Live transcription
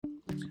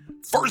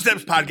First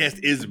Eps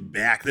podcast is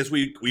back. This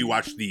week we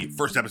watched the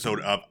first episode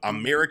of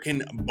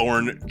American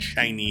Born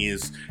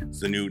Chinese. It's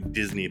the new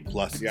Disney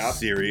Plus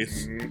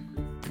series.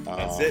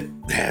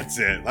 Mm-hmm. That's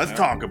it. Let's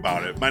talk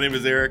about it. My name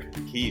is Eric.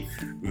 Keith.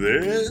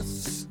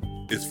 This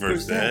is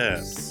First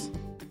Eps.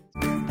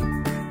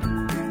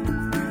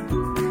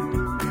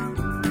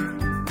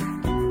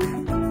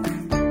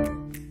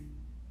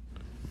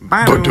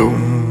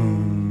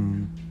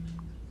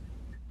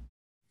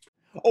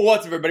 Oh,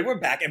 what's up, everybody? We're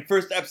back, and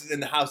First Eps is in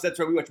the house. That's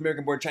right, we watch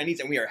American Born Chinese,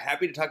 and we are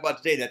happy to talk about it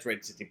today. That's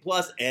right, Disney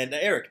Plus. And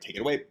Eric, take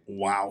it away.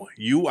 Wow,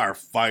 you are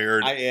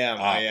fired. I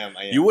am.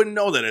 You wouldn't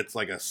know that it's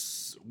like a...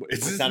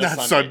 It's not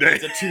Sunday.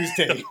 It's a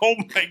Tuesday. Oh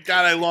my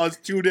God, I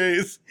lost 2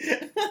 days.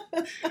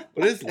 But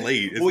it's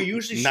late. It's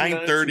usually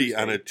 9:30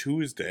 on a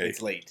Tuesday.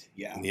 It's late,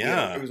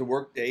 yeah. It was a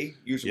work day,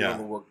 usually on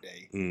a work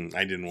day.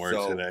 I didn't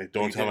work today.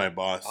 Don't tell my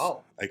boss.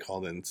 Oh. I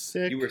called in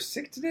sick. You were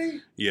sick today?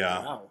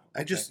 Yeah. Wow.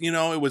 I just,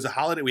 it was a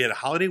holiday. We had a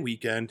holiday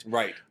weekend.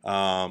 Right.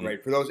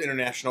 Right. For those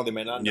international, they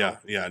may not know.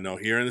 Yeah. No,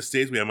 here in the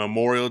States, we have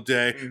Memorial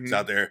Day. Mm-hmm. It's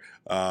out there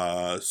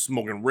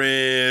smoking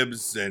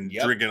ribs and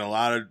drinking a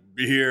lot of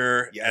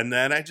beer. Yep. And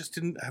then I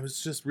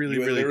was just really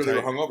tired.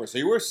 Hungover. So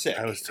you were sick.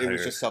 I was tired. It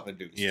was just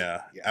self-induced.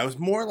 Yeah. I was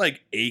more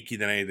like achy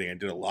than anything. I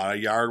did a lot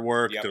of yard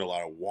work, did a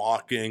lot of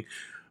walking.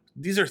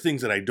 These are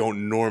things that I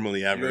don't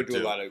normally ever do. You don't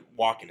do a lot of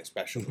walking,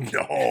 especially.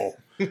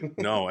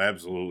 No,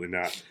 absolutely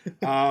not.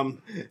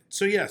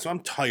 So I'm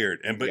tired,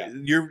 but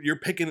you're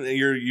bringing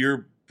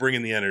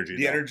the energy.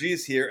 The energy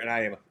is here, and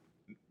I am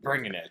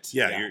bringing it.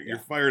 You're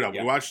fired up.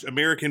 We watched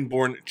American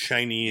Born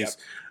Chinese.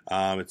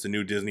 It's a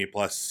new Disney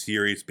Plus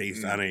series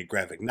based on a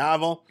graphic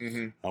novel,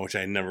 which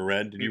I never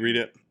read. Did you read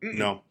it?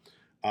 No.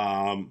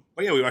 But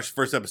we watched the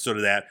first episode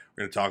of that.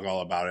 We're going to talk all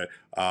about it.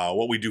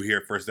 What we do here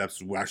at First Eps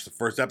is we watch the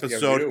first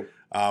episode. We do.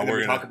 We're going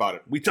to talk about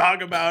it. We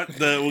talk about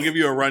we'll give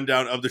you a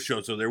rundown of the show.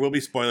 So there will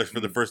be spoilers for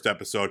the first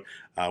episode.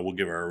 We'll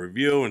give our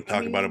review and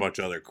talk about a bunch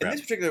of other crap. In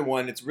this particular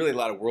one, it's really a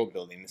lot of world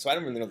building. So I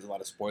don't really know if there's a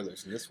lot of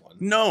spoilers in this one.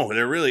 No,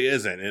 there really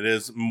isn't. It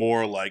is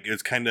more like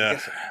it's kind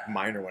of a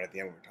minor one at the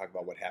end when we talk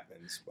about what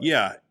happens. But.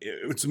 Yeah,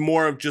 it's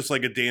more of just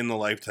like a day in the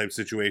life type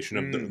situation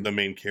of the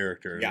main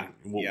character. Yeah.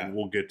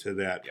 We'll get to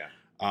that. Yeah.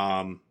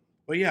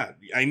 But yeah,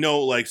 I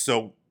know,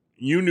 so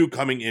you knew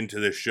coming into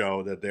this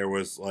show that there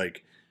was,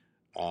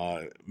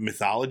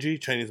 mythology,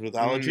 Chinese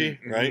mythology,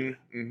 right?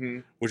 Mm-hmm.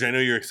 Which I know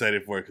you're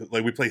excited for. Cause,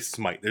 we play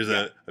Smite. There's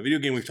a video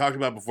game we've talked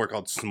about before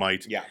called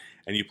Smite. Yeah.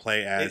 And you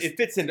play as... It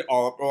fits into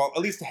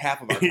at least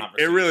half of our conversation.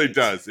 It really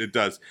does. It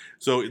does.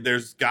 So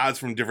there's gods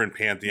from different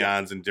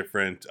pantheons and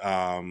different,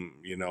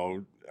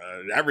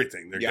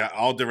 everything. They've got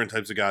all different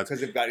types of gods.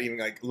 Because they've got even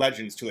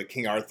legends too, like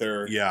King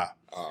Arthur. Yeah.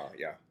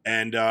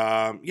 And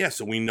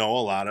so we know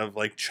a lot of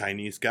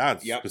Chinese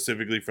gods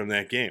specifically from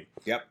that game.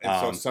 Yep. And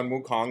so Sun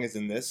Wukong is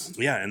in this.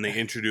 Yeah, and they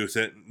introduce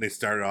it. They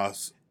started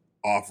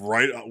off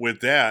right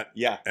with that.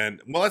 Yeah.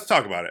 And let's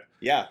talk about it.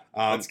 Yeah.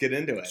 Let's get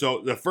into it.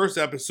 So the first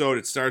episode,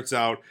 it starts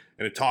out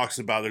and it talks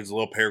about, there's a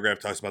little paragraph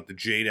talks about the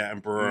Jade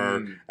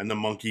Emperor and the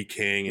Monkey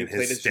King, and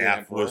his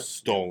staff was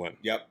stolen.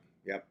 Yep.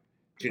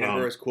 Jade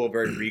Emperor is cool,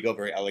 very regal,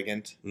 very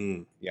elegant.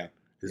 Yeah.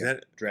 Is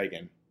that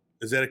Dragon?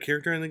 Is that a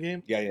character in the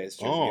game? Yeah, it's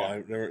true.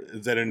 Oh,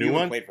 is that a new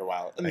one? I played for a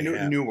while.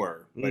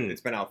 Newer, but it's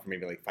been out for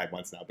maybe 5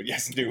 months now. But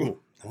yes, new. Ooh,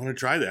 I want to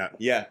try that.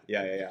 Yeah.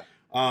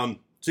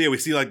 So we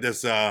see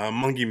this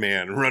monkey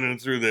man running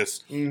through this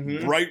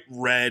bright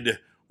red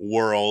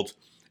world,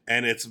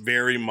 and it's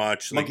very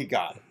much monkey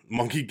god.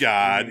 Monkey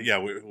god. Yeah,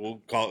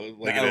 we'll call it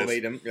like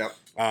elevate him. Yep.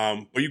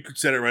 But you could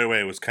set it right away.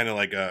 It was kind of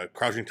like a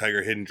Crouching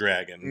Tiger, Hidden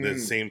Dragon. The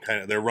same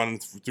kind of. They're running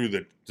through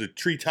the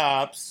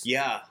treetops.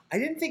 Yeah, I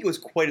didn't think it was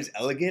quite as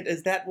elegant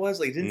as that was.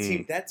 It didn't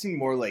seem that seemed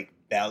more like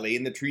ballet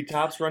in the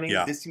treetops running.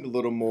 Yeah. This seemed a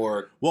little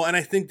more. Well, and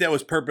I think that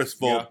was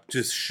purposeful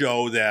to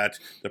show that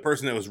the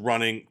person that was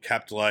running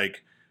kept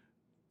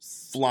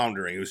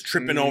floundering. He was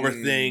tripping over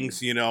things.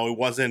 He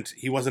wasn't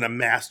a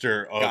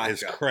master of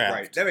his craft.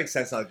 Right. That makes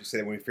sense now that you say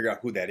that when we figure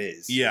out who that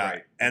is. Yeah.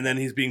 Right. And then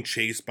he's being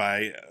chased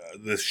by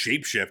the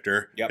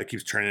shapeshifter that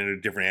keeps turning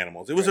into different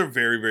animals. It was a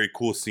very, very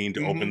cool scene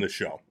to open the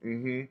show.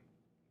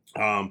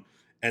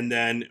 And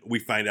then we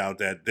find out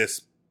that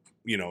this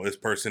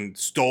person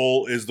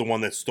is the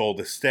one that stole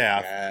the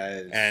staff.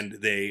 Yes. And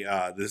they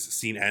this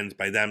scene ends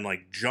by them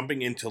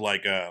jumping into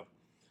a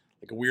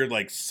weird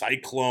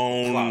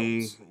cyclone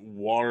Clouds.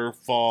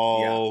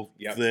 Waterfall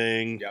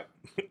thing. Yep.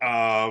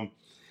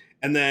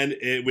 And then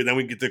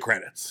we get the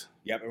credits.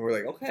 Yep, and we're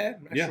like, okay,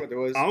 I'm not sure what there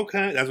was.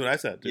 Okay, that's what I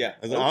said. Yeah.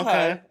 I was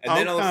okay. And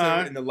then all of a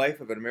sudden, in the life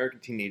of an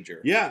American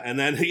teenager. Yeah, and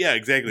then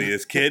exactly.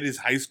 His kid is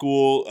high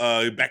school,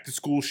 back to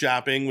school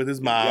shopping with his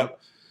mom. Yep.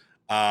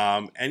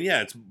 And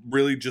it's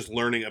really just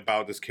learning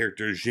about this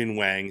character Jin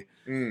Wang.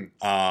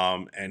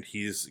 And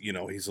he's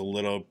a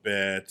little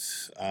bit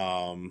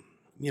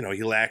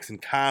he lacks in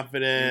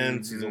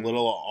confidence. He's a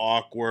little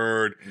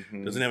awkward.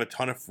 Doesn't have a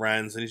ton of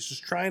friends, and he's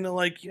just trying to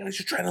he's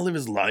just trying to live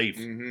his life.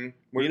 You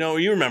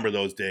remember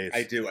those days?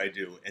 I do.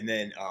 And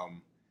then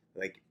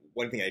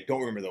one thing I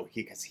don't remember though,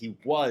 because he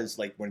was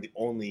one of the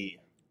only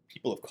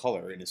people of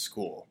color in his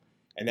school,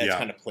 and that's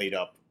kind of played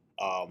up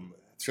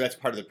so that's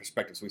part of the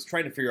perspective. So he's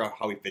trying to figure out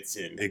how he fits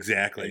in.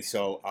 Exactly. And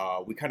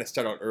so we kind of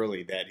start out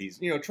early that he's,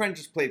 trying to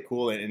just play it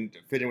cool and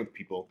fit in with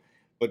people.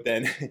 But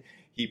then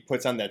he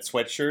puts on that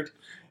sweatshirt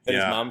that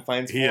his mom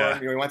finds for him.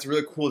 He wants a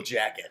really cool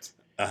jacket.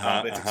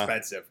 It's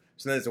expensive.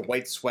 So then there's a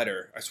white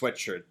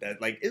sweatshirt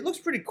that, like, it looks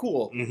pretty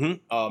cool. Mm-hmm.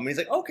 And he's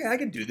like, okay, I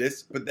can do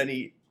this. But then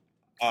he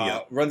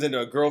runs into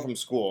a girl from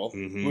school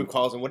who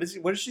calls him, what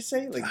does she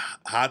say? Like,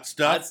 hot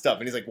stuff? Hot stuff.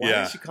 And he's like, why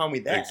did she call me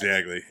that?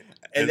 Exactly.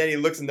 And then he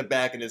looks in the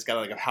back and it's got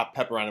like a hot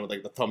pepper on it with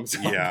like the thumbs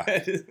up. Yeah.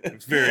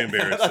 It's very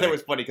embarrassing. I thought that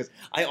was funny because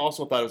I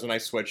also thought it was a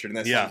nice sweatshirt. And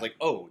then I was like,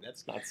 oh,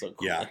 that's not so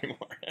cool anymore.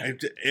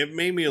 It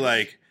made me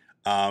like,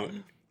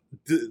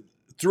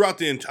 throughout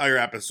the entire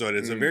episode,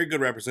 it's a very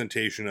good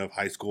representation of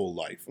high school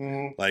life.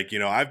 Mm-hmm. Like,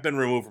 I've been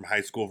removed from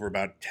high school for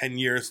about 10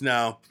 years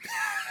now.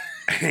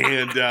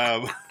 And,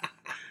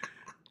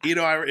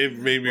 it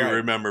made me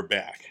remember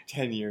back.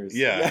 10 years.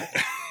 Yeah.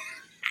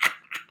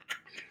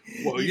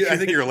 Well, I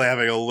think you're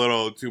laughing a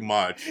little too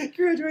much.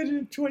 Graduated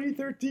in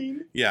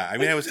 2013. Yeah, I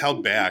mean, I was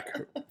held back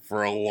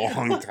for a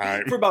long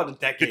time. For about a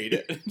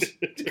decade.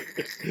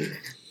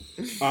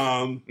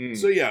 So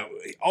yeah,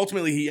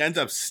 ultimately he ends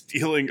up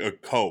stealing a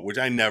coat, which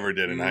I never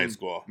did in high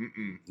school.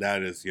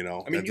 That is, I mean,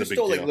 that's you a big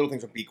stole deal. like little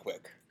things from Be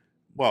Quick.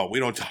 Well, we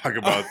don't talk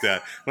about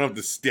that. I don't know if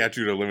the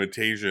statute of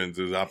limitations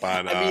is up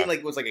on. I mean, like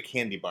it was like a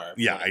candy bar.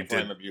 Yeah, I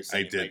did.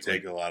 I did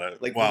take a lot of.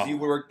 Like you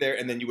would work there,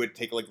 and then you would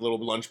take like little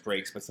lunch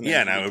breaks, but sometimes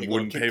and I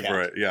wouldn't pay for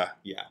it. Yeah.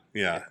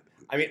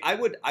 I mean, I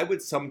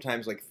would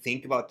sometimes like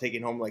think about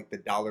taking home like the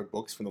 $1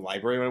 books from the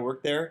library when I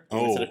worked there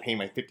instead of paying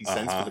my 50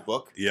 cents for the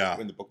book. Yeah,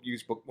 when the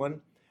used book one.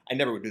 I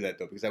never would do that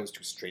though because I was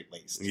too straight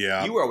laced.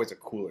 Yeah, you were always a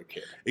cooler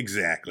kid.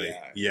 Exactly.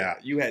 Yeah.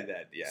 You had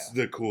that. Yeah, it's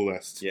the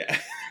coolest. Yeah.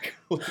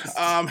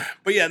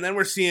 But yeah, and then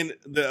we're seeing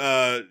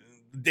the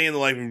day in the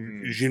life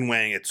of Jin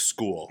Wang at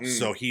school.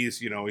 So he's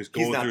he's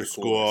going through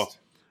school.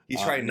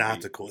 He's trying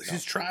not the coolest. No.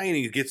 He's trying.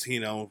 He gets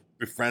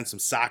befriends some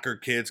soccer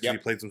kids because he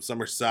played some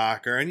summer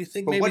soccer, and you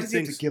think but maybe what does he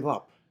have to give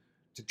up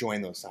to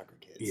join those soccer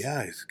kids?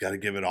 Yeah, he's got to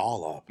give it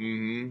all up.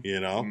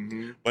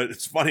 But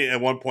it's funny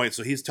at one point.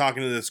 So he's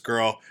talking to this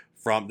girl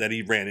that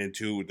he ran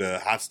into, the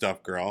hot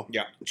stuff girl.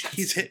 Yeah,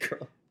 he's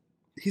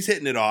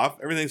hitting it off.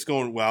 Everything's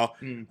going well.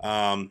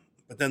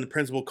 But then the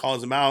principal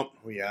calls him out.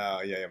 Oh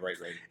yeah, right.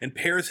 And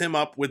pairs him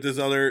up with this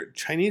other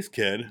Chinese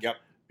kid. Yep.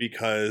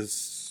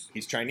 Because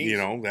he's Chinese.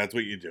 That's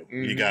what you do.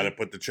 You got to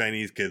put the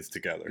Chinese kids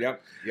together.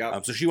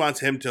 Yep. So she wants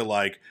him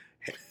to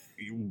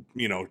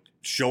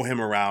show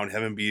him around,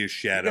 have him be his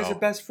shadow. You guys are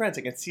best friends.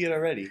 I can see it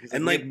already.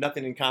 And we have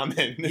nothing in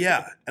common.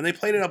 Yeah, and they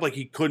played it up like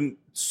he couldn't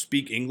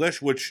speak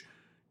English, which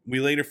we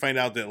later find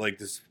out that like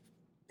this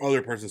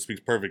other person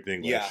speaks perfect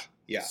English.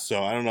 Yeah.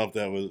 So I don't know if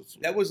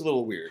that was a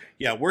little weird.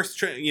 Yeah, we're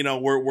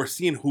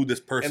seeing who this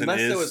person Unless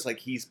is. Unless it was like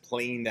he's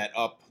playing that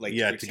up, like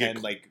to pretend,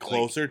 get like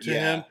closer to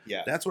him.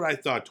 Yeah, that's what I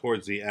thought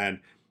towards the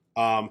end.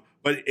 But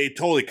it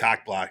totally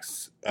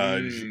cockblocks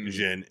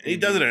Jin. And he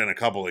does it on a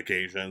couple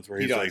occasions where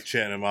he's like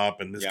chatting him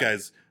up, and this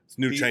guy's this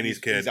new Chinese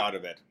kid. He's out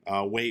of it.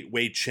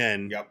 Wei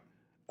Chen.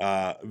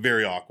 Yep.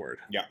 Very awkward.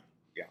 Yeah.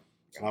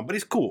 But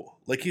he's cool.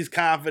 Like he's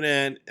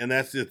confident, and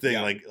that's the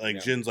thing.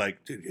 Jin's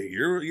like, dude,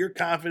 you're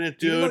confident,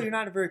 dude. Even though you're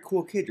not a very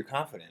cool kid, you're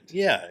confident.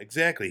 Yeah,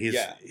 exactly.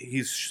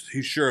 He's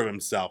sure of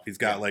himself. He's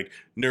got like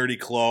nerdy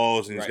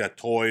clothes, and he's got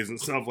toys and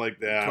stuff like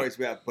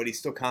that. But he's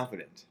still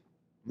confident.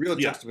 Real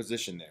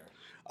juxtaposition there.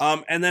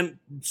 And then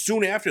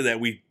soon after that,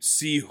 we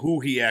see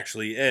who he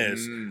actually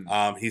is.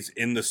 He's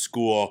in the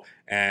school,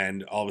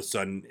 and all of a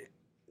sudden,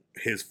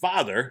 his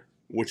father,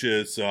 which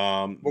is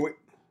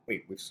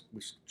Wait, we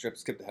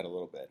skipped ahead a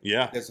little bit.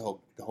 Yeah, there's the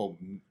whole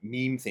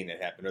meme thing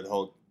that happened, or the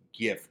whole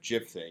GIF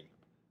thing.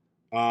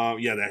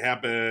 Yeah, that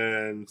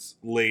happens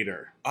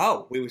later.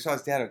 Oh, wait, we saw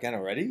his dad again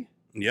already?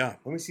 Yeah.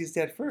 Let me see his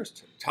dad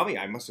first. Tell me,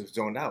 I must have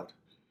zoned out.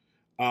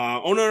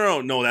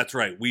 No, that's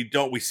right. We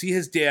don't. We see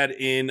his dad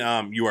in.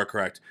 You are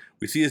correct.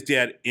 We see his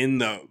dad in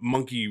the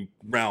monkey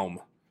realm.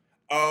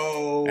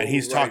 Oh, and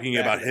he's talking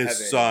about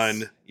his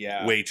son,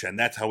 yeah. Wei Chen.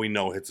 That's how we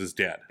know it's his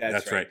dad.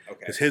 That's right. Okay.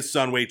 Because his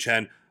son Wei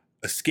Chen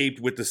escaped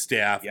with the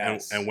staff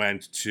and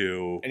went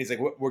to. And he's like,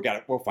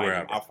 We'll find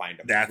him. I'll find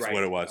him. That's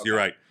what it was. Okay. You're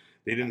right.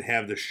 They didn't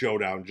have the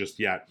showdown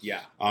just yet. Yeah.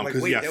 I'm like,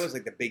 wait, that was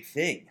like the big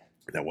thing.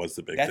 That was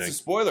the big thing. That's a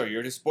spoiler.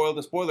 You're just spoiled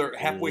the spoiler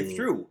halfway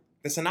through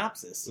the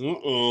synopsis.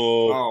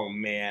 Uh-oh. Oh,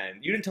 man.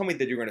 You didn't tell me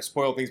that you were going to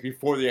spoil things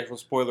before the actual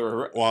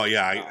spoiler. Well,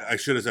 yeah, I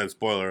should have said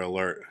spoiler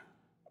alert.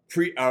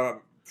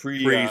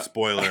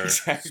 Pre-spoiler.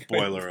 Exactly.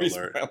 Spoiler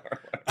alert.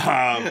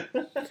 And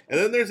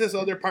then there's this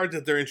other part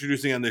that they're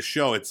introducing on this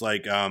show. It's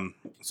like, so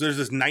there's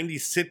this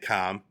 90s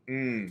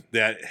sitcom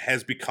that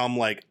has become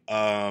like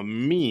a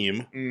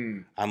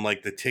meme on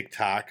like the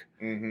TikTok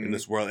in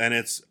this world. And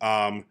it's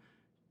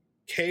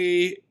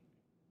K,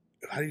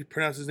 how do you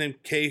pronounce his name?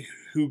 K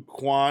Hu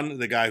Kwan,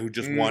 the guy who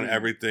just won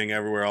everything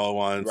everywhere all at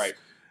once. Right.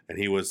 And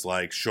he was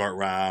like short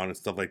round and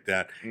stuff like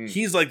that.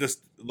 He's like this,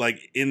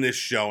 like in this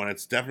show, and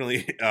it's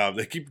definitely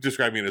they keep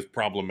describing it as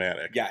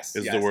problematic. Yes,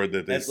 is the word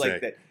that they say.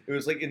 Like that. It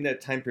was like in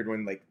that time period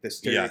when like the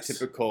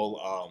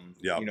stereotypical,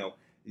 you know,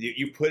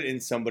 you put in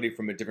somebody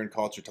from a different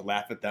culture to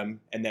laugh at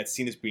them, and that's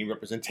seen as being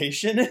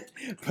representation,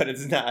 but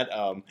it's not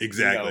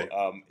exactly.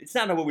 It's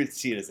not what we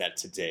see it as that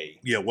today.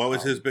 Yeah, what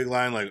was his big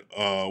line? Like,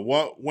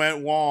 what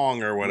went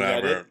wrong or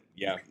whatever.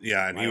 Yeah,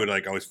 and he would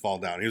like always fall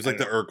down. He was like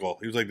the Urkel.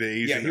 He was like the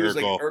Asian Urkel. Yeah, he was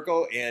like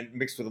Urkel and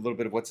mixed with a little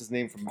bit of what's his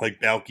name from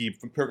like Balky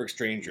from Perfect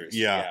Strangers.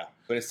 Yeah.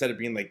 But instead of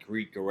being like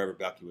Greek or wherever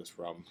Balky was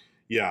from.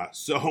 Yeah.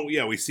 So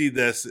yeah, we see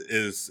this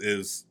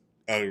is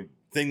a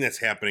thing that's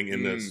happening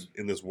in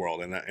this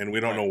world, and we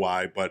don't know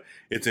why, but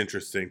it's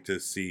interesting to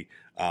see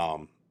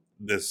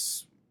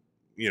this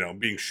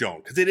being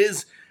shown, because it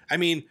is. I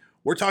mean,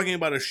 we're talking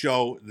about a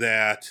show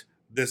that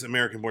this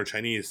American-born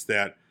Chinese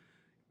that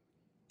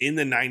in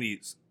the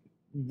 90s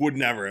would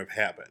never have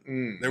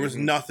happened. There was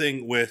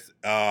nothing with,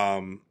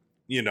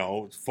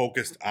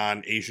 focused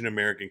on Asian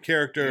American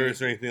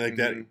characters or anything like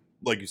that,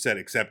 like you said,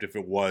 except if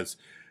it was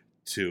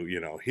to, we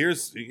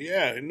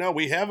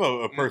have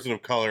a person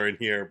of color in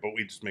here, but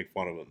we just make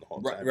fun of them the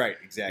whole time. Right,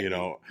 exactly.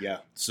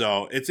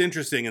 So it's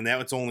interesting, and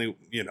that's only,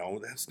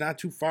 that's not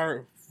too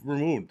far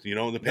removed,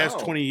 in the past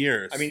 20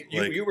 years. I mean,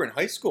 you were in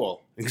high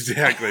school.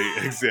 Exactly.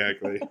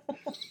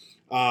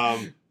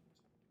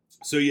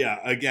 So yeah,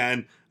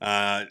 again,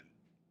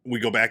 we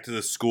go back to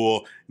the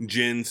school.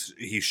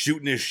 He's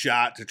shooting his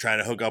shot to try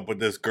to hook up with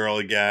this girl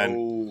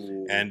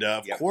again. And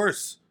of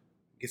course,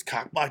 gets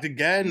cockblocked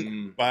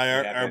again by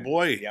our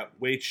boy,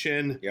 Wei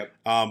Chin.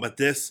 But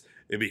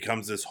it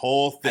becomes this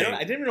whole thing. I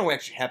didn't even know what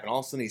actually happened. All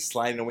of a sudden, he's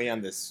sliding away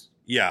on this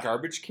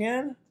garbage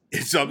can.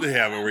 It's something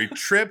happened where he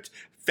tripped,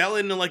 fell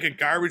into like a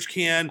garbage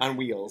can. On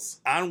wheels,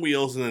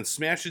 and then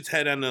smashed his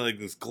head onto like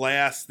this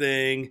glass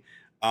thing.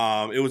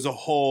 It was a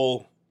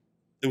whole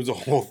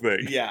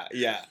thing.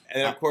 Yeah.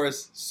 And of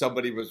course,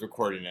 somebody was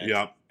recording it.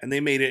 Yeah. And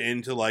they made it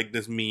into like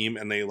this meme,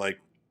 and they like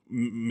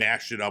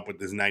mashed it up with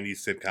this 90s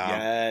sitcom.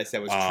 Yes,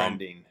 that was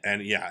trending.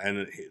 And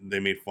they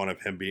made fun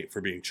of him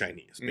for being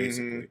Chinese,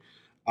 basically.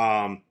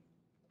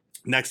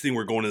 Next thing,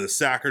 we're going to the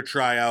soccer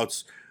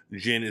tryouts.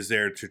 Jin is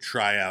there to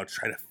try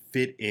to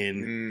fit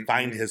in,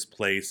 find his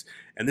place.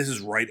 And this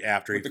is right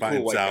after he finds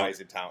cool white out. Guys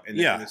in town, in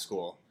the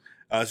school.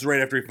 This is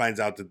right after he finds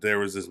out that there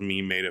was this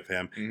meme made of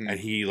him, and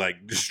he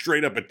like just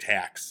straight up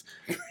attacks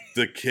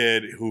the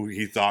kid who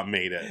he thought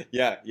made it.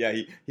 Yeah.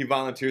 He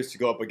volunteers to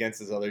go up against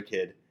this other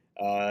kid.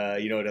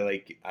 To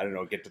like, I don't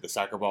know, get to the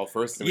soccer ball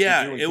first.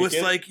 It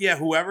was like,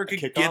 whoever could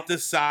get the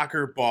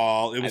soccer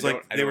ball. It was I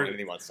don't know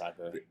anything about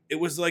soccer. It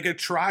was like a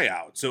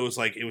tryout. So it was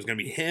like, it was going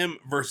to be him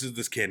versus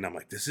this kid. And I'm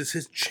like, this is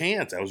his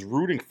chance. I was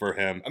rooting for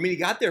him. I mean, he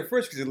got there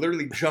first because he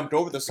literally jumped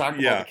over the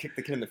soccer ball to kick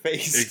the kid in the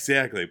face.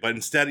 Exactly. But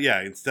instead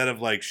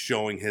of like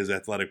showing his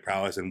athletic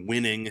prowess and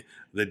winning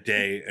the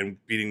day and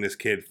beating this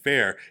kid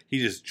fair, he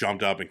just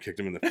jumped up and kicked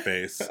him in the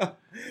face. But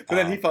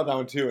then he fell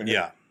down too.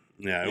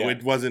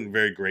 It wasn't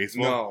very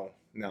graceful.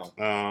 No.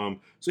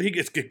 So he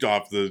gets kicked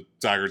off the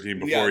soccer team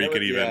before he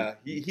could even. Yeah,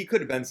 he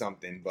could have been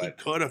something, but he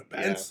could have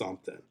been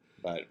something.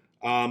 But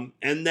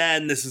and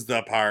then this is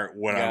the part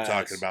what I'm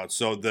talking about.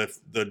 So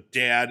the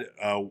dad,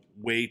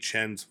 Wei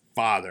Chen's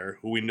father,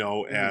 who we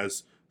know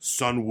as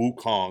Sun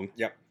Wukong,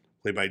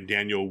 played by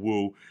Daniel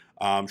Wu,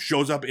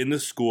 shows up in the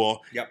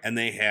school, and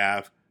they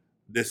have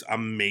this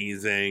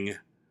amazing.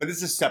 But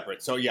this is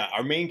separate. So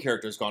our main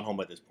character's gone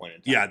home at this point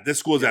in time. Yeah, this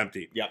school is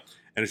empty. Yeah.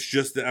 And it's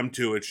just them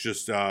two. It's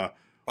just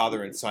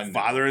father and son.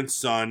 Father and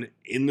son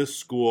in the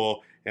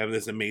school have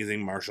this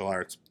amazing martial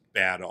arts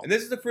battle. And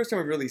this is the first time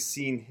we've really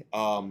seen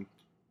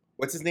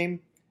what's his name?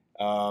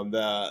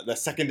 The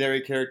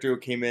secondary character who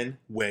came in.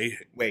 Wei,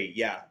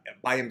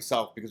 by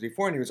himself, because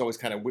before he was always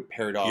kind of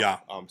paired off. Yeah.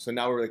 So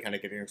now we're really kind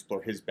of getting to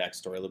explore his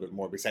backstory a little bit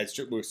more, besides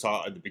what we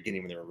saw at the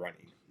beginning when they were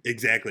running.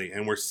 Exactly.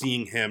 And we're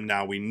seeing him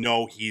now. We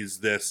know he's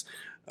this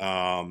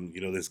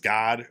this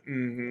god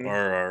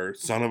or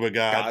son of a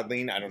god.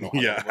 Godling, I don't know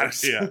how that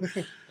works.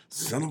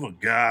 Son of a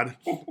god.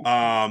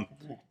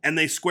 And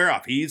they square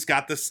off. He's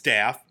got the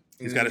staff.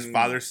 He's got his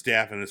father's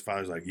staff, and his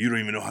father's like, you don't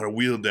even know how to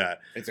wield that.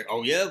 It's like,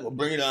 oh yeah, we'll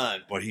bring it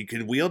on. But he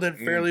can wield it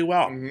fairly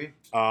well. They're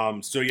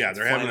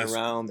having this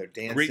around, they're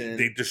dancing.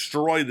 They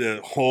destroy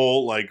the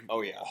whole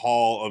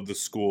hall of the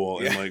school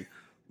and like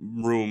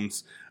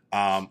rooms.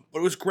 But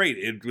it was great.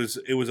 It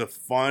was a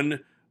fun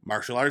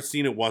martial arts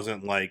scene. It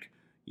wasn't like,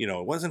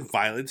 it wasn't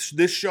violent.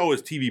 This show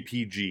is TV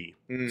PG,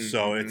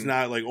 so it's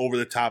not like over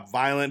the top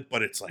violent,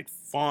 but it's like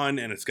fun,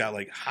 and it's got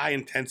like high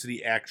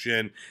intensity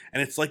action,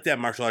 and it's like that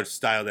martial arts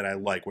style that I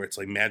like, where it's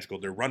like magical.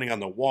 They're running on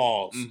the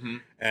walls,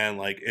 and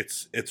like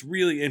it's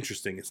really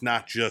interesting. It's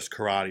not just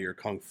karate or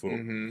kung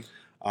fu.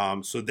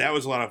 So that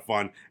was a lot of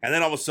fun, and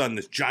then all of a sudden,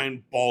 this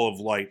giant ball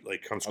of light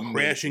like comes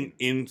crashing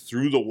in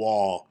through the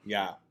wall.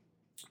 Yeah,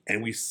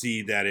 and we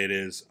see that it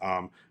is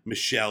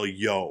Michelle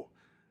Yeoh.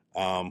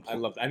 I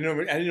loved. I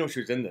didn't know she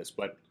was in this,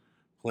 but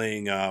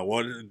playing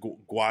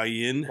Guan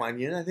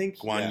Yin, I think.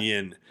 Guan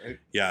Yin,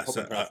 yes,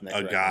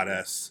 a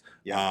goddess.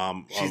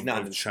 Yeah, she's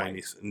not of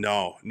Chinese.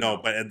 No.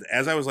 But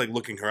as I was like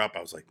looking her up,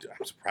 I was like,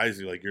 I'm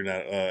surprised you're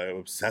not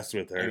obsessed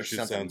with her. She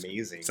sounds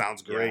amazing.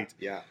 Sounds great.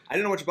 Yeah, I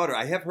didn't know much about her.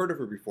 I have heard of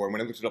her before.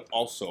 When I looked it up,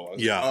 also, I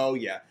was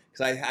like,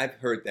 because I've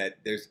heard that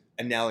there's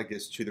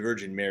analogous to the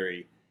Virgin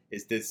Mary.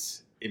 Is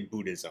this in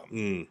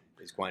Buddhism?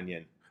 Is Guan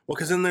Yin? Well,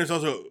 because then there's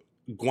also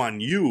Guan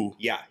Yu.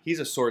 Yeah, he's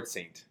a sword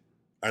saint.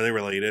 Are they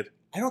related?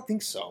 I don't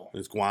think so.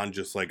 Is Guan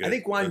just like I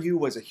think Guan Yu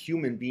was a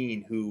human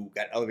being who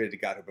got elevated to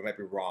godhood, but I might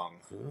be wrong.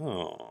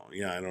 Oh,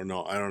 yeah, I don't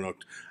know.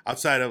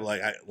 Outside of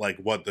like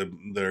what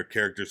their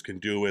characters can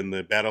do in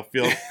the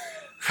battlefield,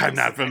 I'm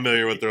not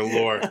familiar with their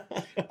lore.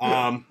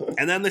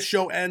 And then the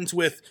show ends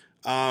with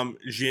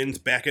Jin's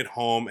back at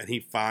home, and he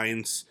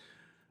finds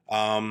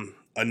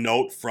a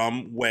note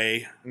from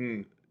Wei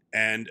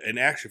and an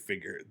action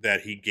figure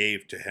that he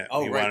gave to him.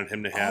 Oh, he right. wanted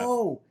him to have.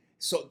 Oh,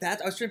 so that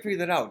I was trying to figure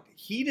that out.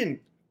 He didn't.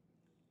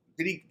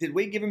 Did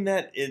Wade give him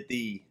that in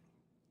the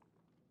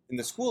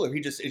school, or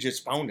it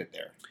just found it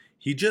there?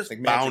 He just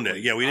like found magically?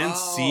 it. Yeah, we didn't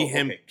see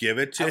him give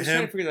it to him. I was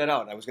trying to figure that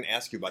out. I was going to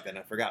ask you about that, and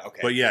I forgot. Okay,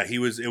 but yeah, it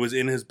was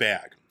in his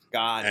bag.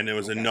 God, and it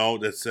was a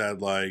note that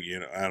said like,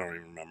 I don't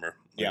even remember.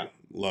 Like,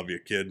 love you,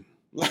 kid.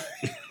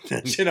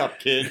 Chin up,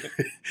 kid.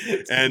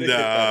 And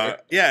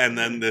and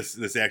then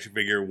this action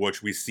figure,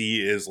 which we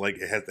see is like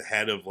it has the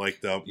head of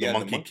like the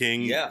monkey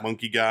king,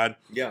 monkey god.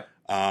 Yeah.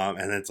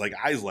 And it's like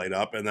eyes light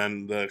up, and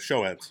then the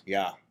show ends.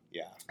 Yeah,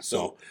 yeah.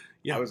 So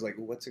I was like,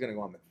 what's it going to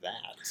go on with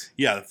that?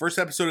 Yeah, the first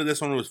episode of this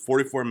one was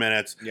 44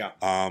 minutes. Yeah.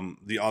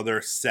 The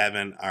other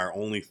 7 are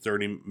only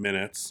 30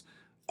 minutes.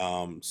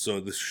 So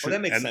this should,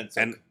 that makes sense.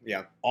 And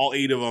all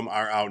 8 of them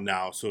are out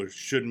now, so it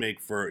should make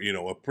for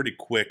a pretty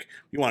quick.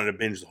 You wanted to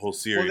binge the whole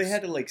series. Well, they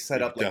had to like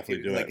set up like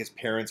his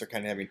parents are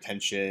kind of having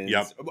tensions.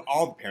 Yep.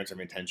 All the parents are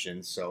having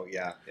tensions. So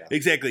yeah.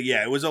 Exactly.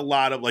 Yeah, it was a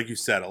lot of, like you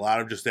said, a lot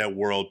of just that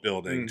world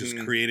building, just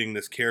creating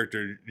this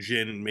character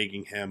Jin and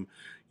making him,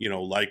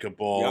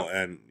 likable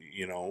and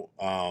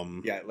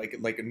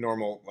like a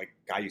normal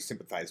guy you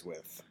sympathize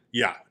with.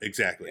 Yeah,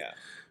 exactly. Yeah.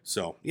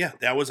 So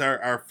that was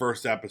our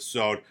first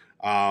episode.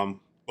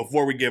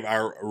 Before we give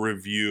our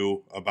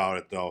review about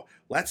it, though,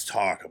 let's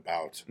talk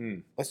about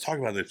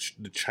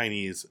the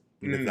Chinese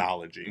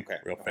mythology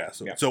real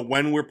fast. So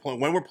when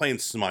we're playing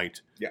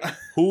Smite,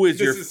 who is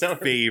your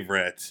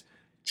favorite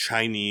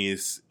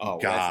Chinese god?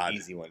 That's an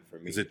easy one for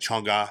me. Is it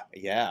Chang'e?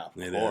 Yeah,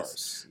 of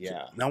course.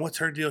 Yeah. Now, what's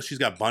her deal? She's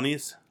got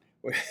bunnies.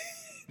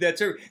 That's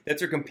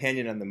her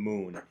companion on the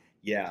moon.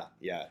 Yeah.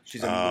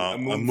 She's a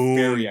moon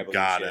fairy, I believe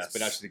goddess. She is, but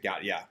now she's a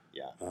god. Yeah.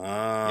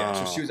 Yeah.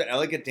 So she was an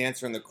elegant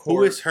dancer in the court.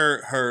 Who is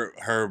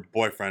her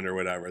boyfriend or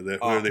whatever? Who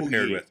are they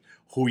paired with?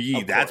 Hu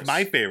Yi. That's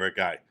my favorite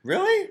guy.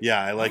 Really?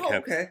 Yeah, I like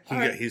him. Okay.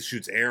 He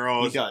shoots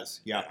arrows. He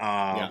does.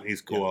 Yeah.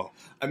 He's cool.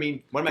 Yeah. I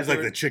mean, one of my he's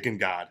like the chicken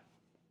god.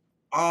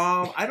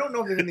 I don't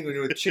know if there's anything to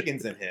do with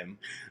chickens in him.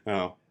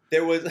 Oh.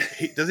 There was.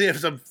 Does he have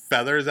some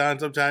feathers on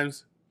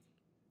sometimes?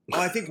 Oh,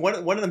 I think one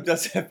of them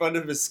does have,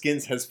 under his skin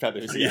has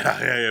feathers.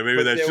 Yeah.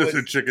 Maybe that's just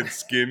a chicken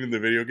skin in the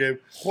video game.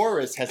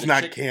 Horus has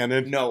not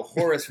canon. No,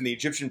 Horus from the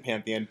Egyptian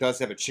pantheon does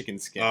have a chicken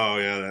skin. Oh,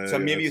 yeah. So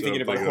maybe you're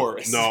thinking about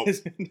Horus. No.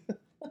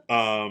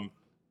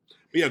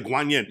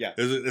 Guan Yin. Yeah.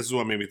 This is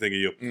what made me think of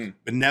you.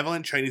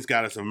 Benevolent Chinese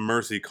goddess of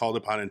mercy called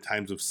upon in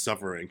times of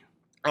suffering.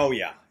 Oh,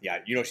 yeah.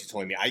 She's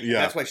telling me.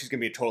 That's why she's going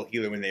to be a total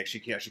healer when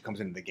she actually comes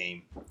into the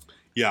game.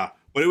 Yeah.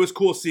 But it was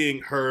cool seeing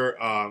her,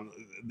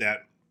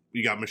 that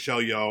we got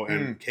Michelle Yeoh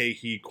and Kei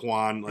Hee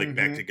Kwan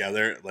back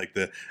together, like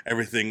the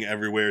Everything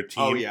Everywhere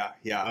team. Oh,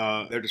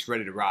 yeah. They're just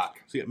ready to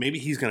rock. So maybe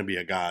he's going to be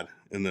a god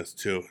in this,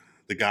 too.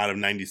 The god of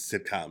 90s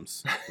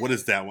sitcoms. What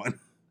is that one?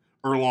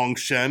 Erlong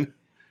Shen?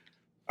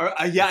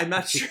 I'm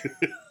not sure.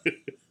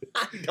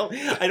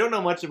 I don't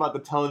know much about the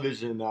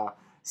television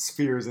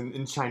spheres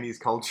in Chinese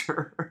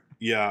culture.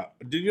 Yeah.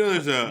 Did you know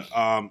there's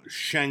a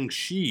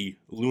Shang-Chi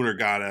lunar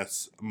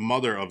goddess,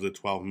 mother of the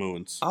 12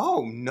 moons?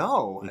 Oh,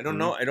 no. I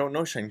don't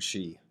know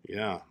Shang-Chi.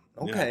 Yeah.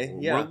 Okay,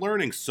 yeah. We're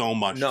learning so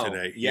much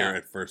today here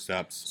at First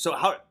Eps. So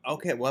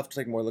we'll have to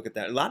take more look at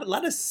that. A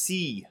lot of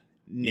C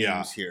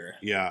names here.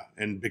 Yeah,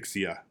 and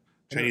Bixia.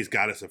 Chinese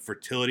goddess of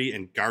fertility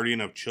and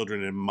guardian of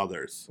children and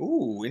mothers.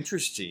 Ooh,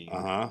 interesting.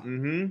 I've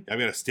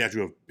got a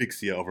statue of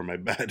Bixia over my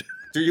bed.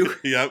 Do you?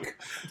 Yep.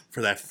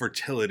 For that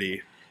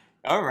fertility.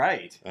 All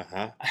right.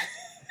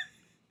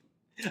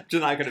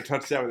 You're not going to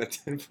touch that with a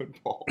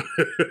 10-foot pole.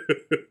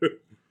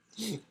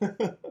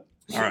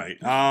 All right.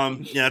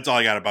 That's all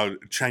I got about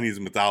Chinese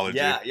mythology.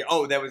 Yeah.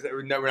 Oh, that was. No,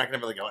 we're not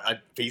going to have a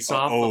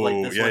face-off.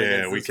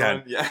 We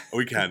can. Yeah,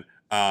 we can.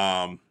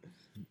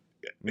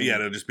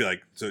 It'll just be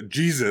like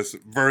Jesus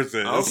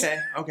versus.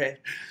 Okay.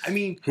 I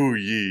mean, Hu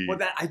Yi. Well,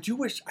 I do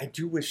wish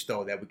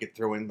though that we could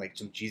throw in like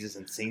some Jesus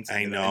and saints.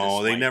 I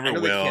know they never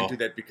will. They can't do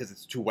that because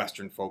it's too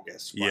Western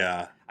focused.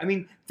 Yeah. I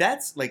mean,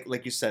 that's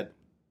like you said.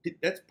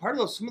 That's part of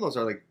those. Some of those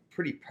are like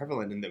pretty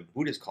prevalent in the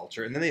Buddhist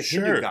culture, and then they have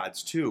Hindu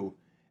gods too,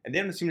 and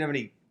they don't seem to have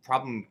any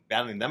problem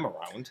battling them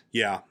around.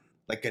 Yeah.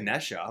 Like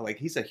Ganesha, like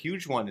he's a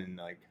huge one in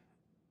like.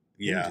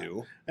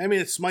 Hindu. I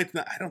mean, Smite's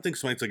not. I don't think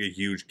Smite's like a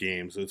huge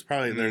game, so it's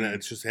probably they're not. It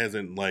just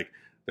hasn't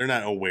they're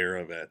not aware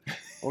of it.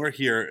 Over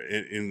here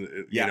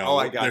in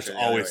there's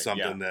always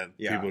something that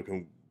people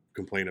can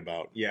complain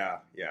about. Yeah.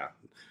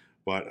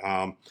 But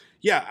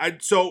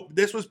so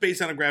this was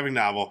based on a graphic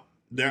novel.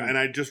 And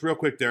I just real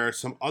quick, there are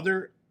some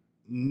other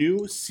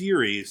new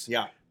series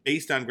Yeah.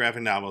 based on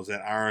graphic novels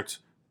that aren't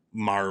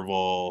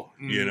Marvel,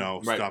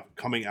 right. stuff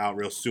coming out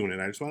real soon.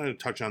 And I just wanted to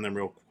touch on them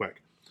real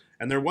quick.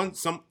 And there was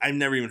some I've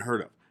never even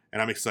heard of,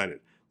 and I'm excited.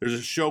 There's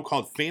a show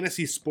called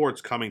Fantasy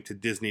Sports coming to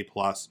Disney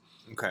Plus.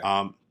 Okay.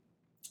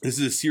 This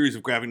is a series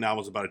of graphic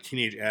novels about a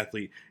teenage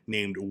athlete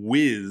named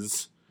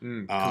Wiz.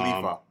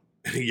 Khalifa.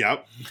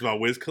 Yep, it's about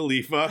Wiz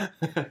Khalifa.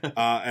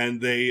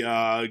 And they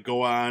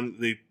go on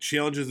the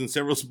challenges in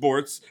several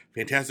sports,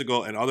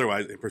 fantastical and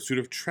otherwise, in pursuit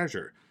of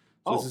treasure.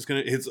 So this is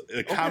it's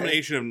a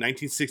combination of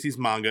 1960s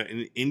manga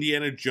and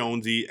Indiana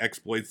Jonesy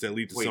exploits that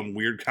lead to some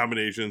weird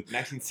combinations.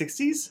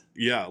 1960s?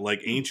 Yeah,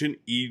 like ancient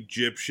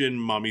Egyptian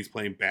mummies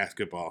playing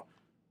basketball.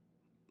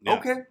 Yeah.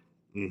 Okay.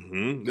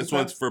 Mm-hmm. This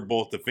one's for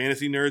both the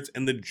fantasy nerds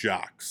and the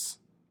jocks.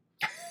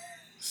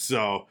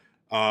 So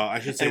I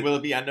should say, and will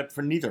it be end up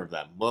for neither of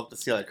them? We'll have to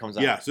see how it comes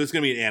out. Yeah, so it's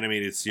going to be an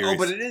animated series. Oh,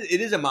 but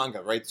it is a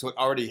manga, right? So it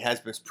already has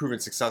been proven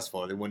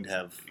successful. They wouldn't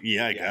have.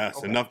 Yeah, I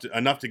guess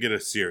enough to get a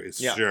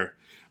series. Yeah. Sure.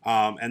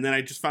 And then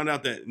I just found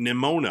out that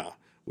Nimona,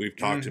 we've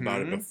talked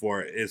about it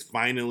before, is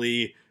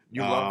finally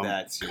love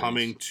that series.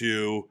 Coming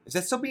to. Is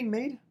that still being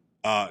made?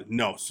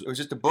 No. It was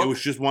just a book? It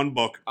was just one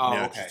book. Oh,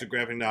 yeah, it's just a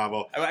graphic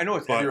novel. I know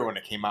it's everywhere when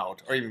it came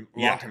out, or even a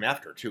long time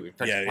after, too. In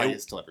fact,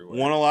 it's still everywhere.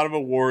 Won a lot of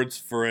awards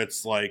for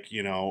its, like,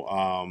 it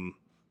was...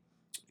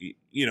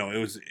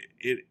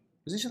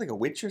 Was this like a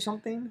witch or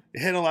something?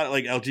 It had a lot of,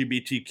 like,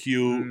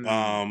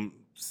 LGBTQ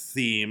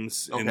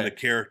themes in the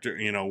character,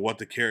 what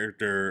the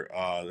character,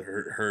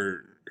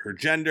 her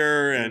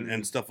gender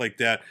and stuff like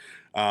that.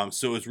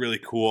 So it was really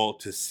cool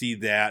to see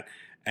that.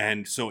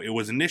 And so it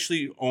was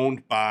initially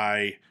owned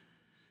by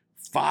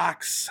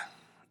Fox,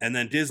 and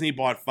then Disney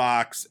bought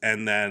Fox,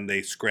 and then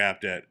they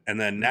scrapped it, and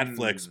then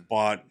Netflix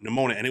bought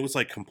Nimona, and it was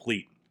like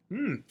complete,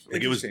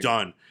 like it was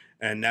done,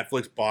 and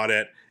Netflix bought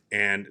it,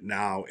 and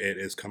now it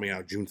is coming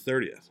out June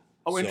 30th.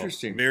 Oh, so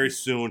interesting! Very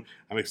soon.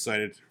 I'm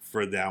excited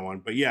for that one.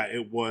 But yeah,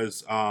 it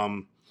was.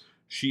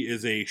 She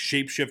is a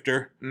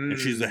shapeshifter, and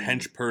she's a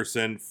hench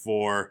person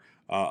for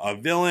a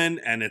villain,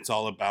 and it's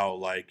all about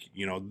like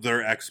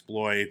their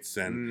exploits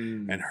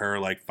and her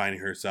like finding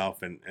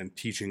herself and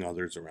teaching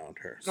others around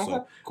her.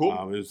 So cool.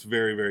 It was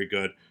very, very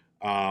good.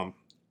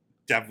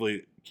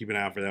 Definitely keep an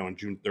eye out for that one,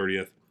 June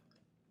 30th.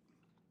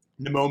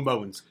 Nimone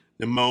Bones.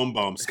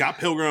 Scott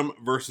Pilgrim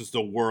versus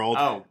the World.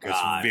 Oh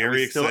God!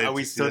 Very excited. Are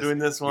we still doing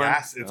this one?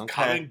 Yes, it's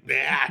coming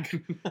back.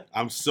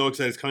 I'm so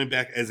excited. It's coming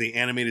back as the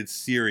animated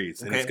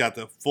series, and it's got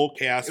the full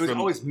cast. It was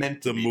always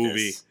meant to be the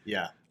movie. This.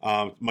 Yeah.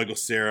 Michael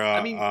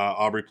Cera,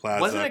 Aubrey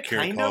Plaza, wasn't it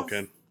Kieran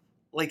Culkin.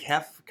 Like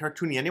half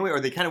cartoony anyway, or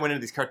they kind of went into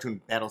these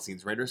cartoon battle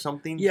scenes, right, or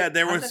something? Yeah,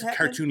 there was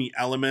cartoony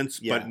elements,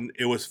 but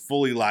it was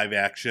fully live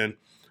action.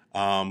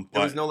 There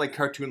was no like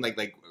cartoon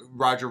like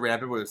Roger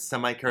Rabbit was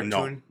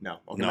semi-cartoon. No.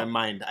 Okay, my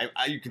mind.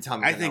 You can tell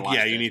me. I think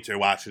you need to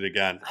watch it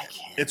again. I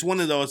can't. It's one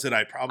of those that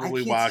I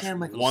probably watch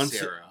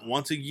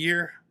once a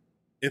year,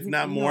 if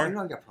not more. I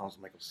know I got problems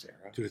with Michael Cera.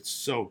 Dude, it's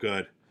so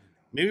good.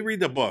 Maybe read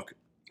the book.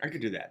 I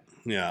could do that.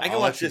 Yeah, I can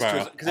watch this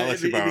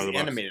because it was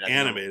animated.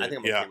 Animated. I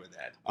think I'm okay with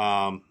that.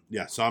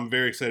 Yeah. So I'm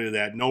very excited to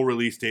that. No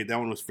release date. That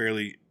one was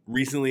fairly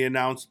recently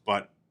announced,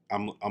 but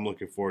I'm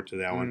looking forward to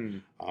that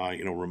one.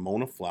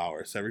 Ramona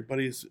Flowers,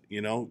 everybody's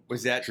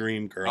was that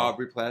dream girl.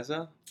 Aubrey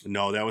Plaza?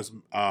 No, that was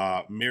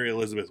Mary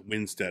Elizabeth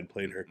Winstead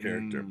played her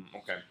character.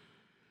 Okay.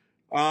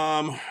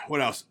 What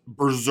else?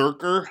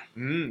 Berserker.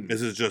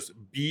 This is just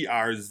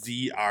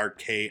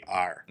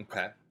Brzrkr.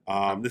 Okay.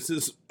 This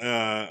is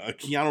a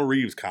Keanu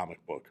Reeves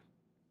comic book.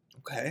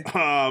 Okay.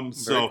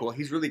 Very cool.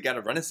 He's really got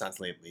a renaissance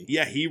lately.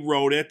 Yeah, he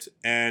wrote it,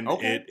 and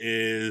it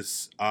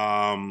is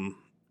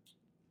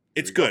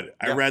it's good.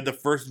 I read the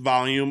first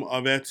volume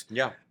of it.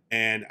 Yeah.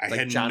 And I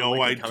had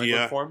no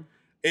idea.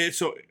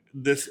 So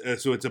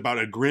it's about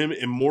a grim,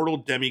 immortal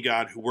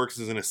demigod who works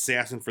as an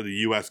assassin for the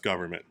U.S.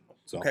 government.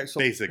 So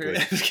basically.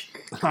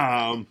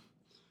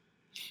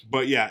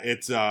 But yeah,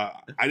 it's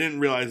I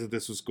didn't realize that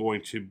this was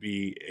going to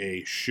be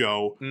a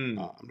show. I'm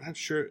not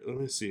sure. Let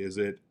me see. Is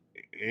it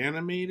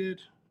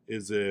animated?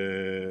 Is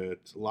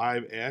it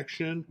live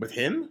action? With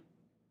him?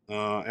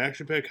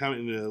 Action-packed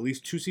coming into at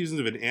least 2 seasons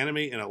of an anime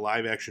and a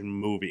live-action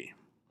movie.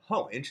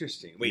 Oh,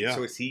 interesting. Wait,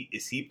 so is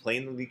he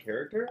playing the lead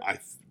character?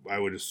 I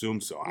would assume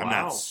so. Wow. I'm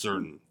not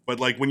certain. But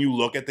like when you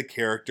look at the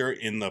character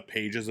in the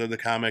pages of the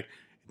comic,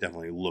 it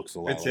definitely looks a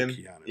lot like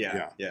Keanu.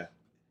 Yeah.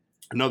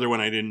 Another one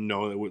I didn't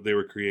know that they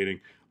were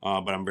creating,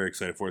 but I'm very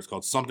excited for. It's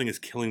called Something is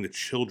Killing the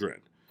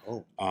Children.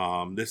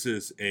 Oh. This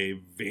is a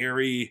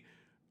very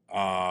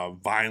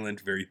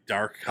violent, very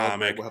dark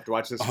comic. We'll have to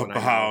watch this one.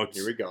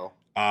 Here we go.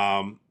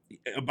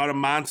 About a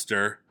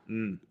monster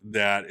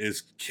that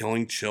is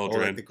killing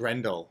children. Like the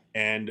Grendel.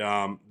 And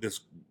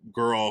this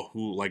girl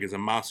who like is a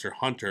monster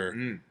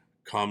hunter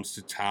comes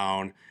to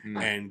town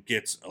and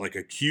gets like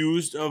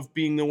accused of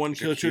being the one to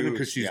kill children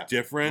because she's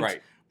different.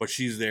 Right. But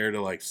she's there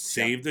to like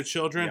save the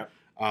children.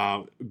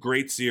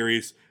 Great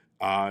series.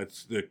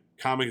 The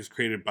comic is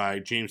created by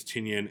James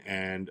Tynion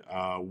and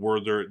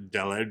Werther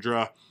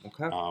Deledra.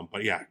 Okay.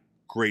 But yeah,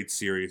 great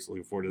series.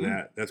 Looking forward to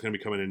that. That's going to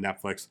be coming to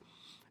Netflix.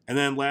 And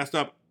then last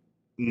up,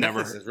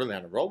 never. Netflix is really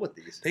on a roll with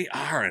these. They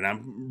are, and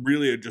I'm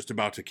really just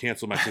about to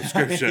cancel my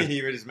subscription.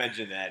 You just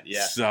mentioned that,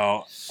 yeah.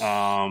 So,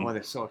 well,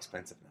 they're so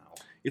expensive now.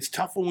 It's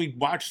tough when we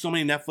watch so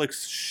many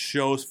Netflix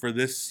shows for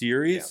this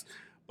series,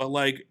 but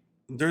like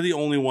they're the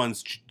only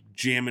ones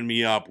jamming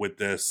me up with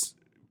this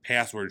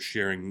password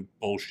sharing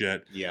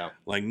bullshit. Yeah.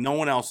 Like no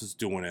one else is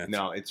doing it.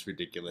 No, it's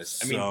ridiculous.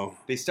 So, I mean,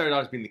 they started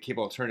out as being the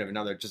cable alternative, and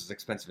now they're just as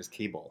expensive as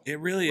cable. It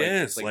really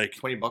is. It's like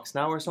 $20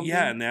 now or something.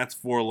 Yeah, and that's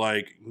for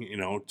like,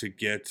 to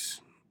get,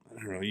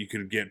 I don't know, you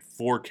could get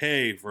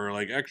 4K for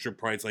like extra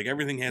price. Like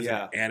everything has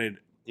an added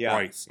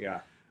price.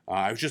 Yeah.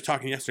 I was just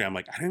talking yesterday. I'm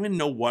like, I don't even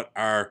know what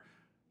our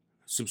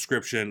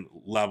subscription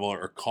level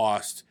or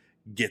cost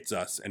gets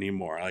us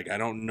anymore. Like, I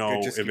don't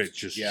know if it's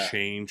just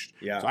changed.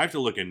 Yeah. So I have to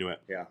look into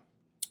it. Yeah.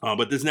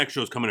 But this next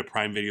show is coming to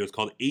Prime Video. It's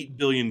called 8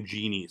 Billion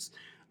Genies.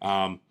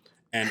 And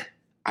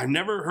I've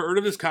never heard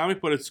of this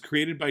comic, but it's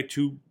created by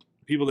two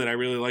people that I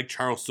really like,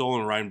 Charles Soule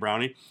and Ryan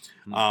Brownie.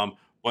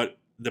 But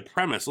the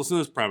premise, listen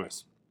to this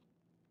premise.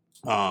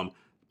 The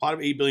plot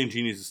of 8 Billion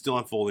Genies is still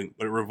unfolding,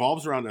 but it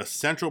revolves around a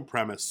central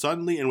premise.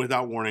 Suddenly and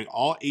without warning,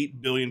 all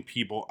 8 billion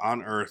people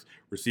on Earth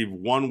receive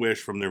one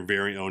wish from their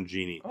very own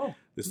genie. Oh.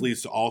 This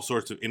leads to all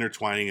sorts of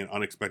intertwining and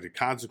unexpected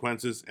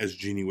consequences, as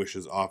genie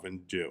wishes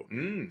often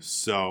do.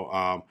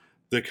 So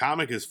the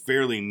comic is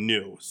fairly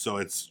new, so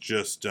it's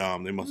just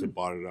they must have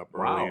bought it up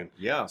early.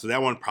 And, so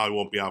that one probably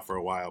won't be out for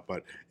a while,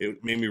 but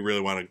it made me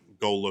really want to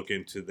go look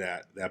into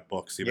that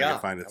book, see if I can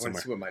find it somewhere. I want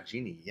to see what my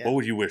genie. Yeah. What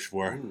would you wish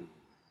for? Ooh.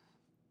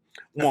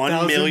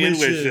 1 million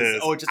wishes.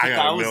 Oh, just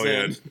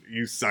 1,000,000.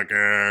 You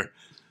sucker.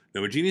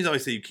 No, but genies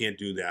always say you can't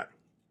do that.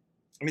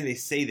 I mean, they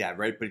say that,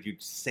 right? But if you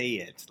say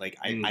it, like,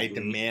 I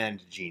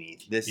demand, genie,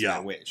 this is my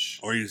wish.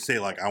 Or you say,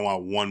 like, I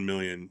want 1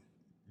 million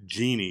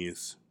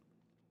genies.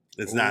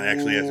 It's not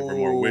actually asking for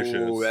more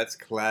wishes. Oh, that's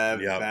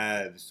clever.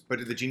 Yep. But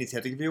do the genies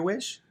have to give you a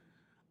wish?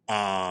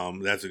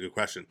 That's a good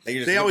question.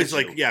 They always,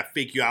 like,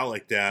 fake you out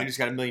like that. You just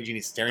got 1 million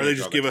genies staring at you. you. Or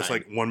they just give us,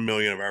 like, 1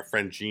 million of our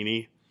friend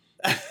Genie.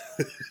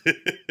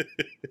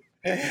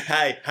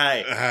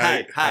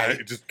 Hi.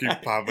 Just keep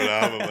popping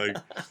up. I'm like,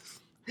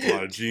 a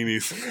lot of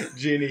genies.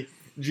 Genie.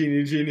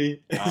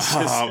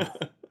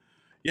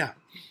 Yeah.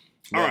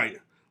 All right.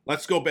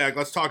 Let's go back.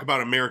 Let's talk about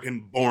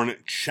American-born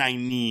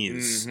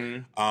Chinese.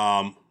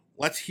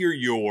 Let's hear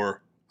I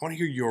want to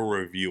hear your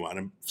review on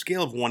a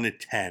scale of 1 to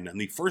 10. On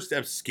the First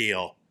Eps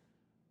scale,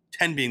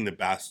 10 being the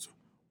best,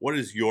 what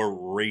is your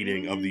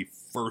rating of the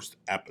first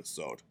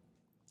episode?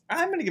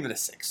 I'm going to give it a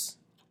 6.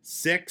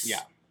 6?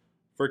 Yeah.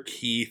 For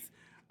Keith.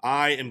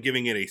 I am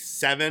giving it a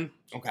 7.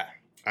 Okay.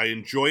 I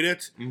enjoyed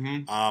it.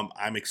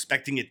 I'm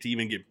expecting it to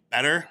even get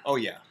better. Oh,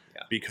 yeah.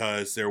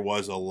 Because there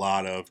was a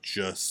lot of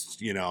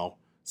just,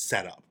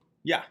 setup.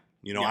 Yeah.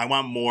 I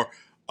want more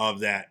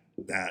of the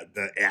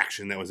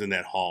action that was in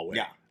that hallway.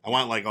 Yeah. I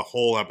want like a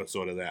whole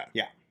episode of that.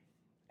 Yeah.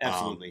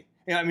 Absolutely.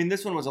 I mean,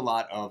 this one was a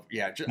lot of,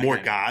 more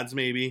gods,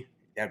 maybe.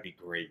 That'd be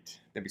great.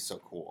 That'd be so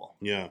cool.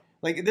 Yeah.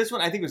 Like, this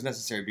one I think was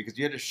necessary because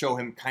you had to show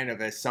him kind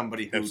of as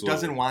somebody who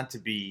doesn't want to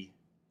be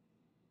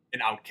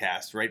an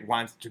outcast, right?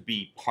 Wants to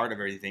be part of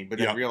everything, but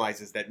then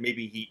realizes that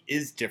maybe he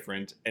is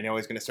different, and now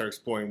he's going to start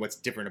exploring what's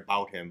different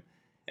about him.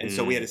 And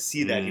so we had to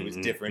see that he was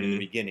different in the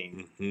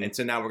beginning. And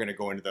so now we're going to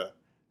go into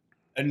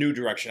a new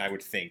direction, I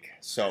would think.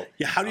 So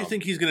how do you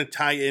think he's going to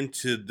tie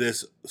into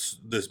this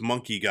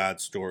monkey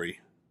god story?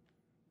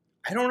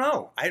 I don't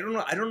know. I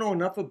don't know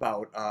enough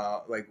about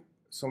like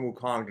Sun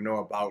Wukong to know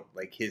about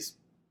like his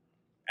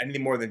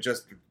anything more than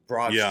just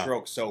broad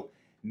strokes. So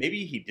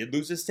maybe he did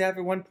lose his staff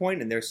at one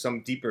point, and there's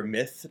some deeper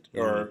myth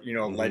or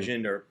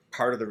legend or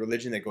part of the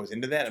religion that goes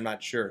into that. I'm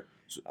not sure.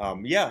 I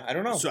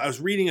don't know. So I was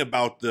reading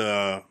about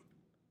the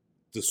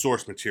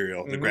source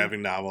material, the graphic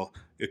novel.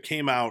 It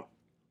came out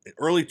in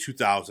early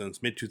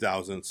 2000s, mid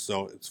 2000s,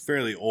 so it's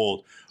fairly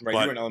old. Right, you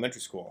were in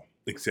elementary school.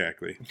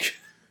 Exactly.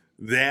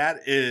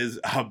 That is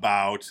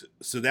about.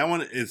 So that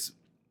one is.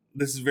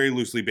 This is very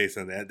loosely based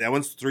on that. That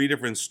one's 3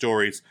 different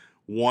stories.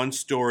 One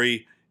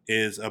story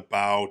is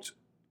about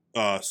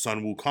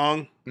Sun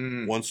Wukong.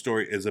 One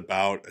story is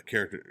about a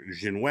character,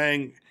 Jin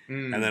Wang.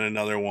 And then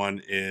another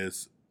one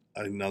is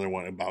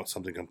about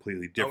something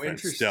completely different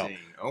still.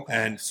 Okay.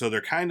 And so they're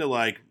kind of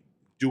like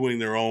doing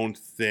their own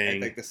thing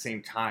at like the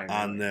same time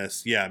on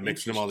this. Yeah,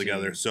 mixing them all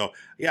together. So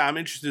yeah, I'm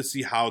interested to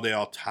see how they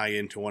all tie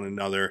into one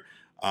another.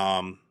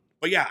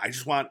 But yeah, I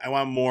want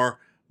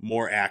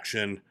more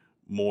action,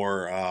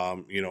 more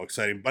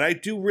exciting. But I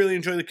do really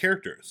enjoy the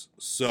characters.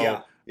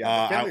 So the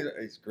family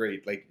is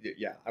great. Like,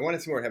 I want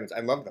to see more happens.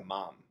 I love the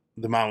mom.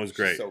 The mom was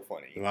great. She's so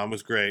funny. The mom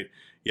was great.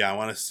 Yeah, I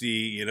want to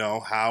see,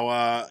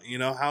 how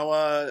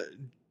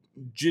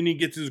Ginny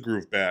gets his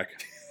groove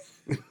back.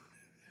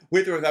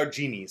 With or without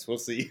genies, we'll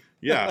see.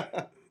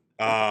 Yeah.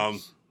 Go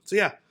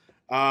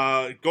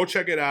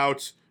check it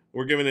out.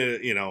 We're giving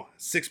it,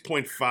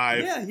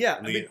 6.5. Yeah.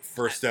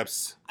 First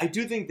Eps. I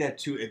do think that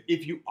too.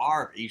 If you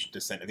are of Asian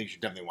descent, I think you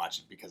should definitely watch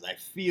it because I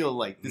feel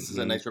like this is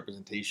a nice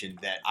representation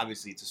that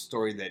obviously it's a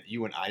story that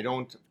you and I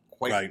don't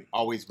quite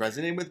always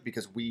resonate with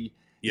because we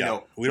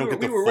Yeah, we don't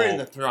get the full. We were right in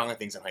the throng of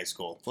things in high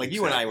school. Like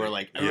you and I were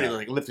like, everybody was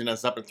like lifting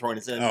us up and throwing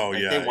us in. Oh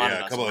like, yeah, they wanted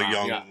us a couple of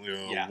young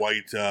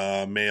white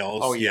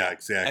males. Oh yeah,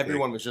 exactly.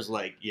 Everyone was just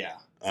like, it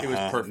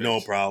was perfect. No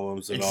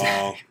problems at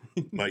all.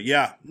 But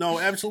yeah, no,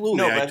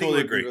 absolutely. I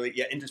totally agree. Really,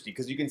 interesting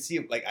because you can see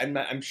like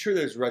I'm sure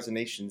there's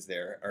resonations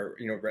there, or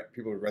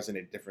people would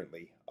resonate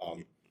differently.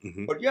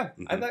 But yeah,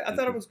 I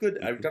thought it was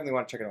good. I definitely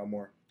want to check it out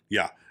more.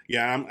 Yeah.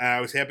 I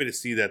was happy to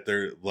see that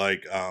they're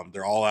like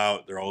they're all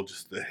out. They're all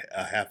just a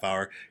half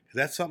hour.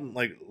 That's something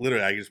like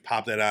literally I just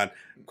pop that on,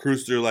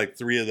 cruise through like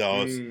 3 of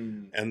those,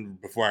 and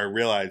before I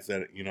realized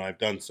that I've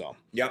done so.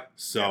 Yep.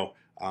 So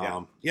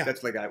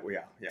that's like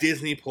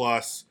Disney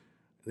Plus.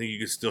 I think you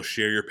can still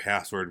share your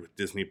password with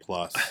Disney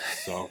Plus.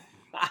 So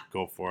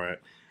go for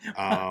it.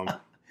 And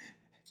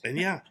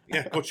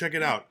go check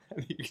it out.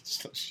 You can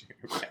still share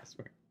your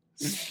password.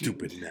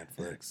 Stupid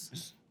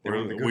Netflix.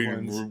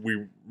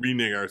 We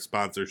renege our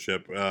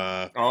sponsorship.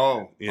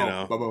 Ba-boom.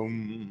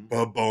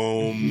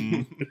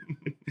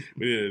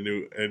 We need a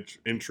new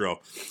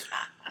intro.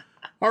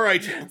 All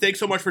right. Thanks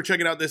so much for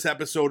checking out this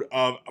episode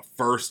of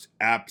First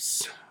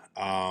Eps.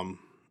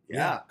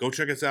 Go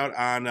check us out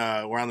on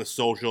we're on the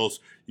socials.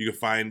 You can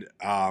find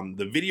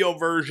the video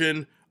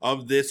version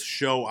of this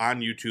show on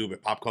YouTube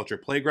at Pop Culture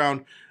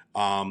Playground.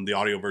 The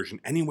audio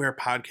version anywhere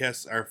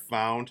podcasts are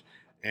found.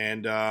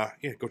 And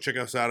go check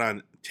us out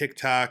on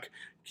TikTok.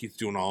 Keith's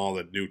doing all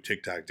the new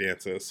TikTok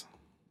dances.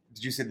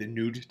 Did you say the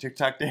nude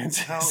TikTok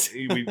dances?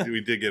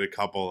 We did get a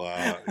couple,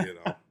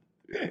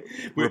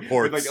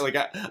 reports. With like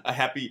a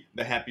happy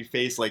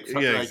face, like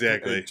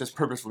exactly, just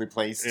purposefully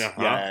placed.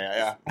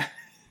 Yeah.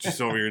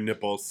 Just over your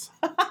nipples.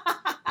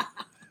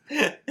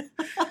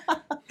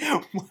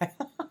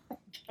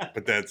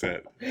 But that's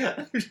it.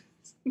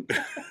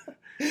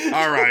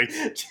 All right.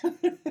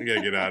 We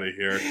gotta get out of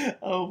here.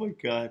 Oh my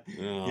god.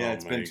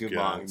 It's been too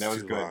long. That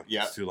was good.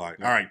 Yeah. It's too long.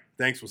 All right.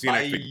 Thanks. We'll see you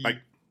next week.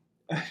 Bye.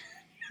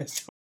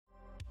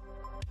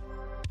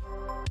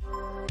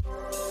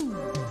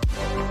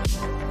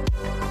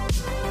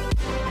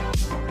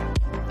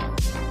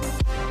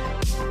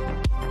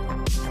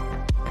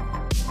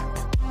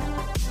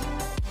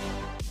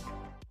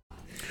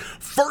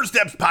 First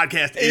Eps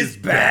podcast is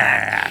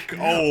back.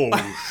 Oh,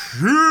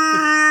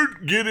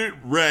 shit. Get it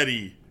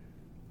ready.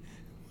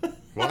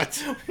 What?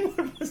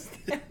 What was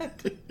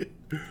that?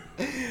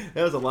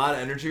 That was a lot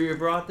of energy we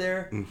brought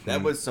there.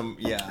 That was some,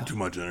 Too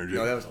much energy.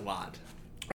 No, that was a lot.